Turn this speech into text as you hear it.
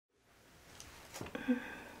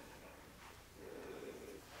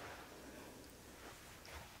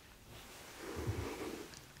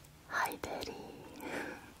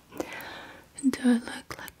Do I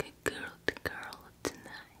look like a good girl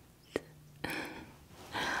tonight?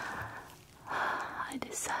 I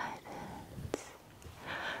decided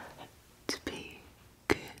to be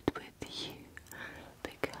good with you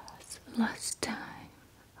because last time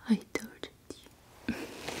I tortured you.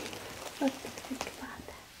 What do you think about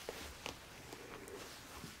that?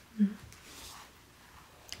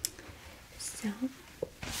 So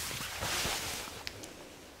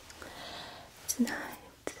tonight,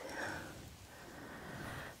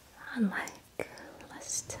 unlike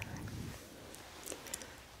last time,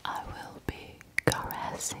 I will be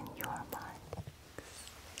caressing your mind.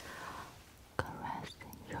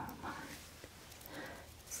 Caressing your mind.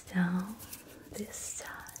 So this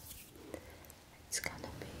time it's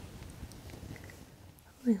gonna be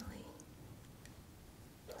really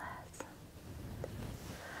pleasant.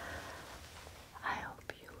 I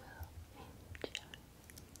hope you will enjoy.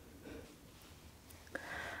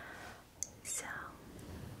 So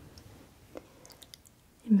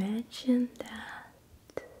imagine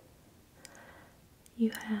that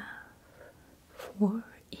you have 4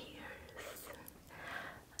 ears.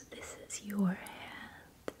 This is your head.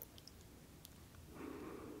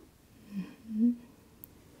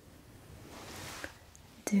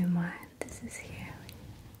 Do you mind? This is scary.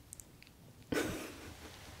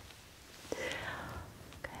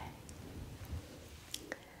 Okay.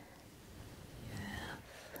 You have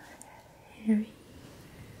hairy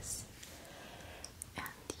ears, and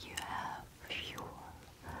you have your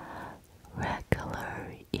regular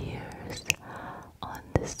ears on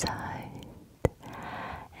the side,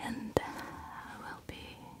 and I will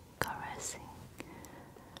be caressing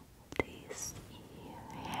these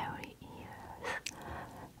hairy ears,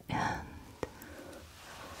 and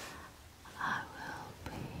I will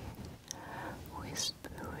be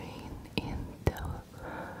whispering into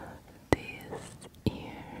these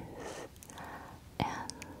ears,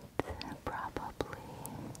 and probably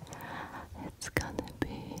it's gonna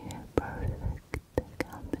be a perfect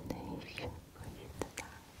combination for you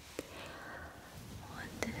tonight. What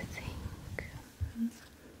do you think? And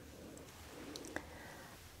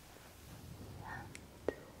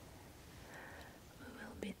we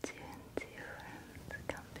will be doing different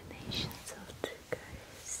combinations of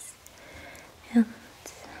triggers, and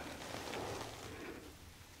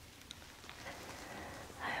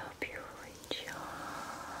I hope you will enjoy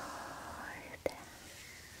that.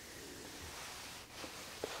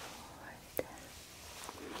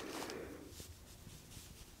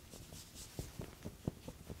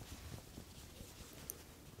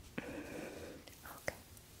 Okay.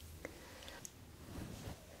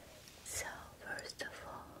 So first of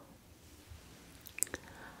all,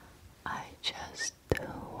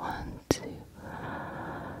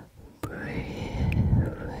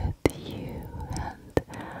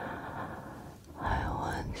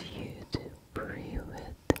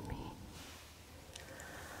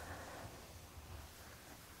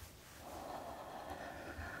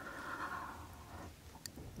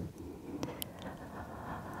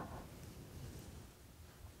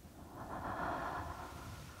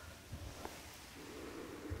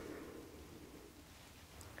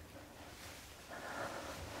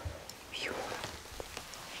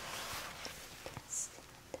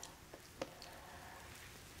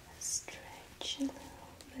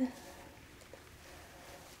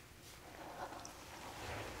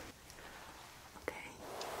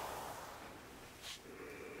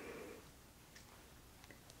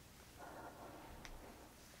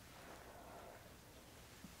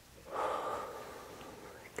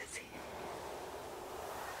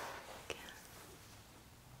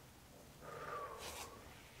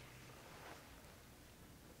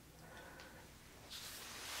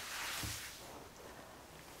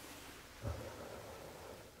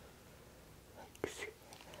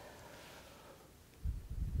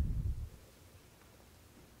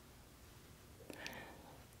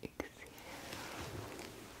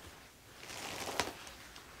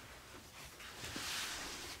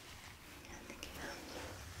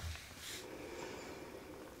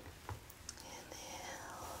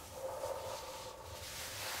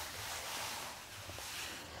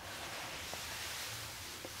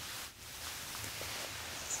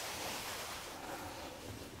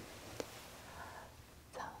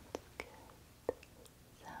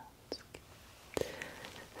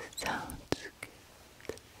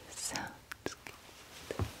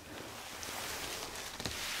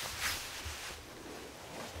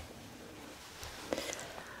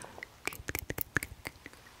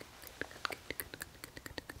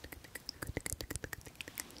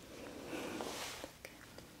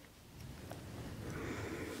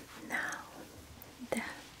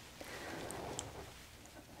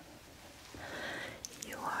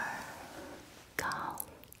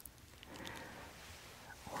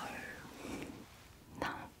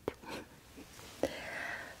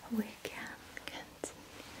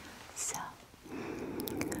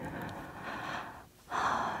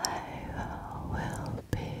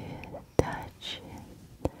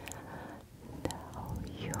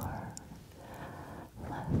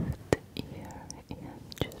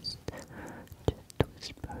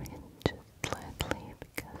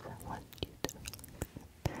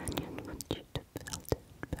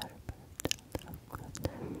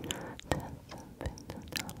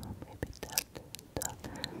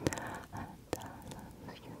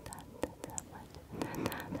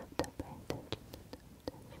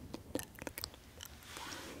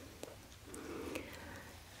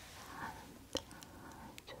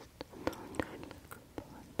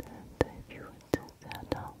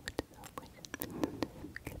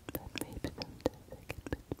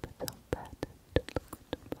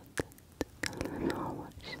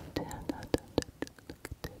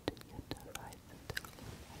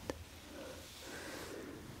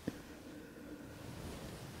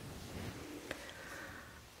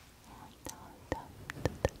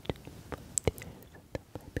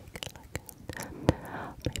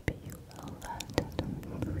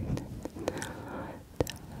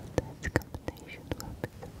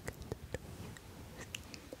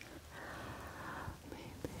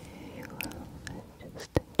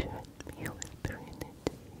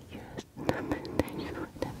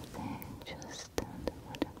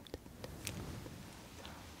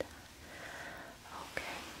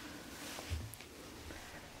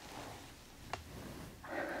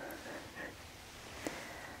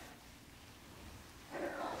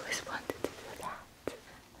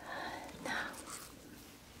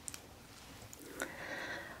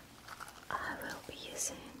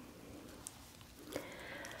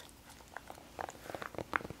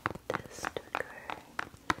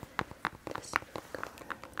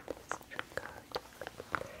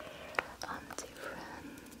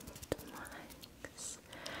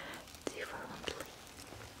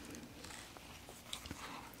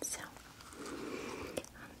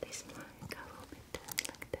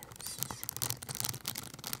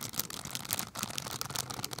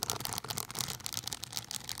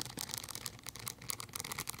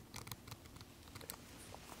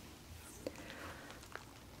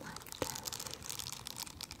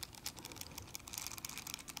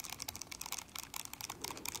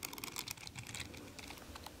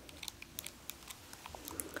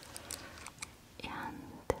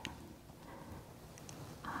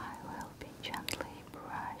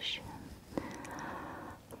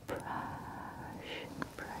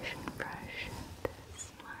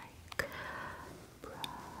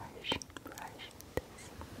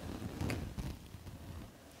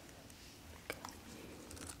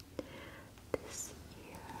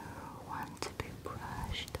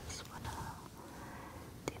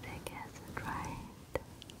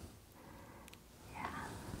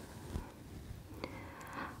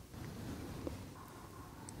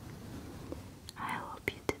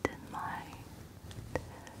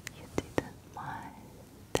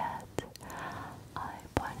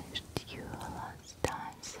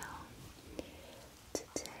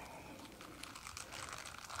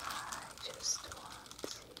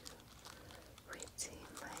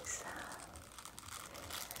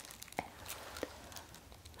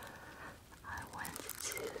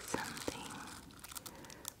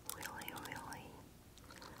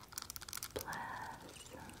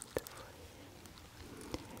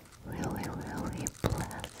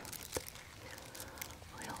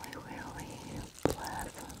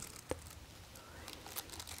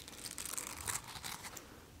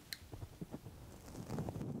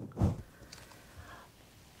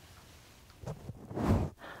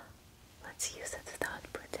 let's use it without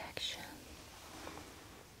protection.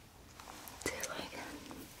 Do you like it?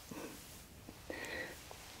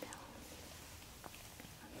 No.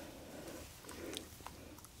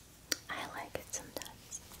 I like it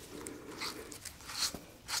sometimes.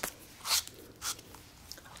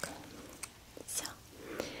 Okay, so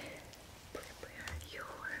prepare your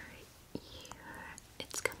ear.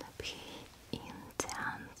 It's gonna be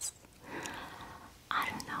intense. I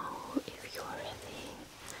don't know if you're ready.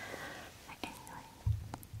 Anyway,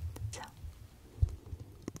 so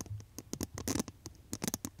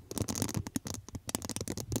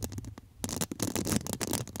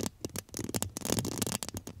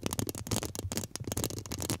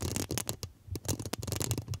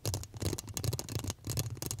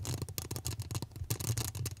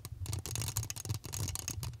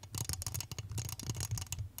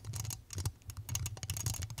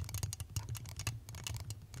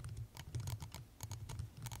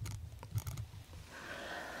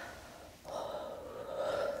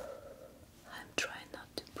I'm trying not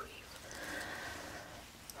to breathe.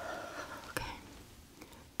 Okay,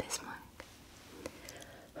 this mic.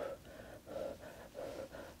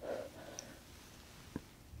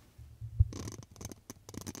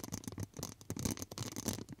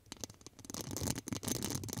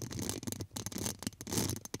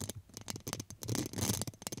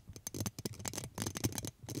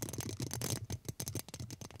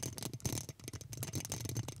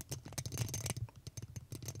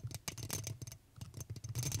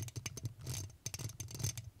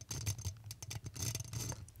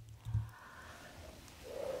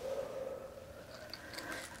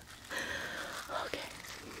 Okay,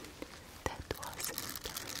 that was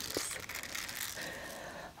intense.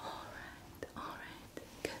 Alright,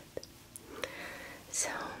 good. So,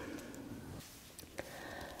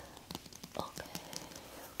 okay.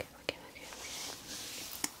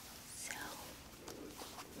 So,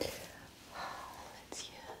 let's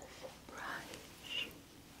use brush,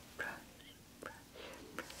 let's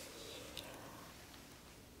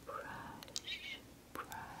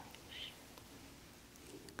brush your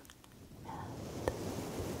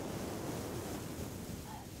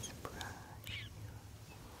Let's brush your ear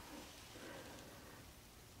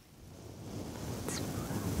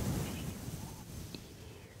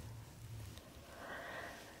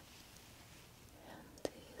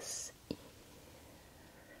and this ear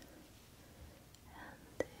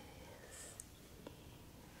and this ear.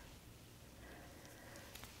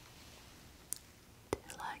 Do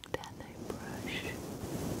you like that I brush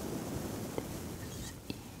this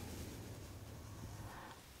ear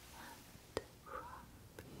and rub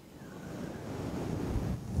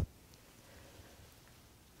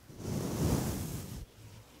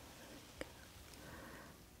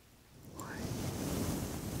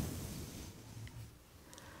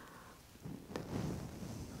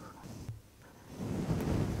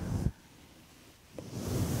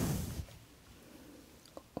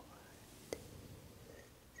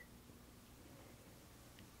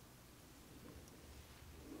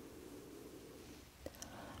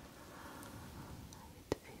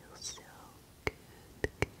It feels so good.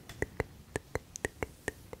 It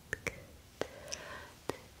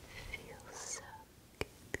feels so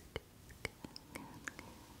good.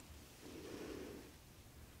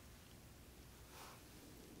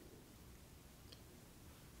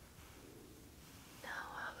 Now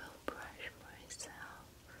I will brush myself,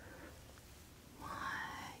 my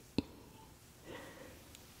ear,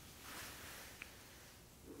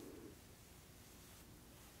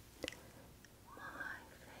 my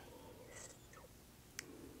face,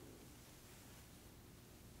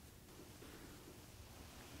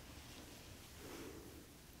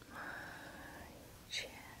 my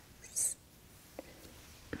chest,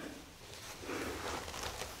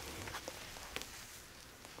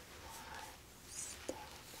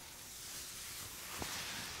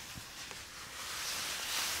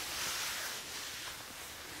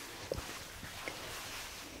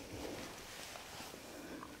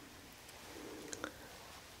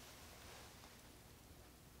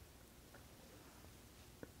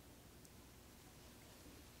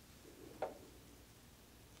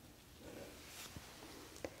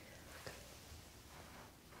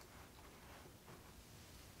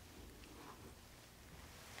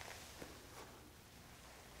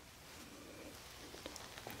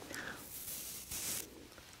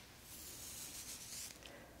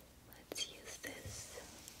 let's use this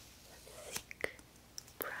thick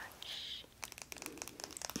brush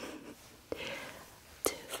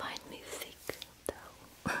to find me thick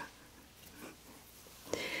though.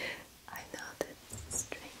 I know that's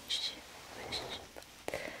strange wish,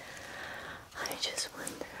 but I just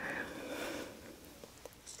wonder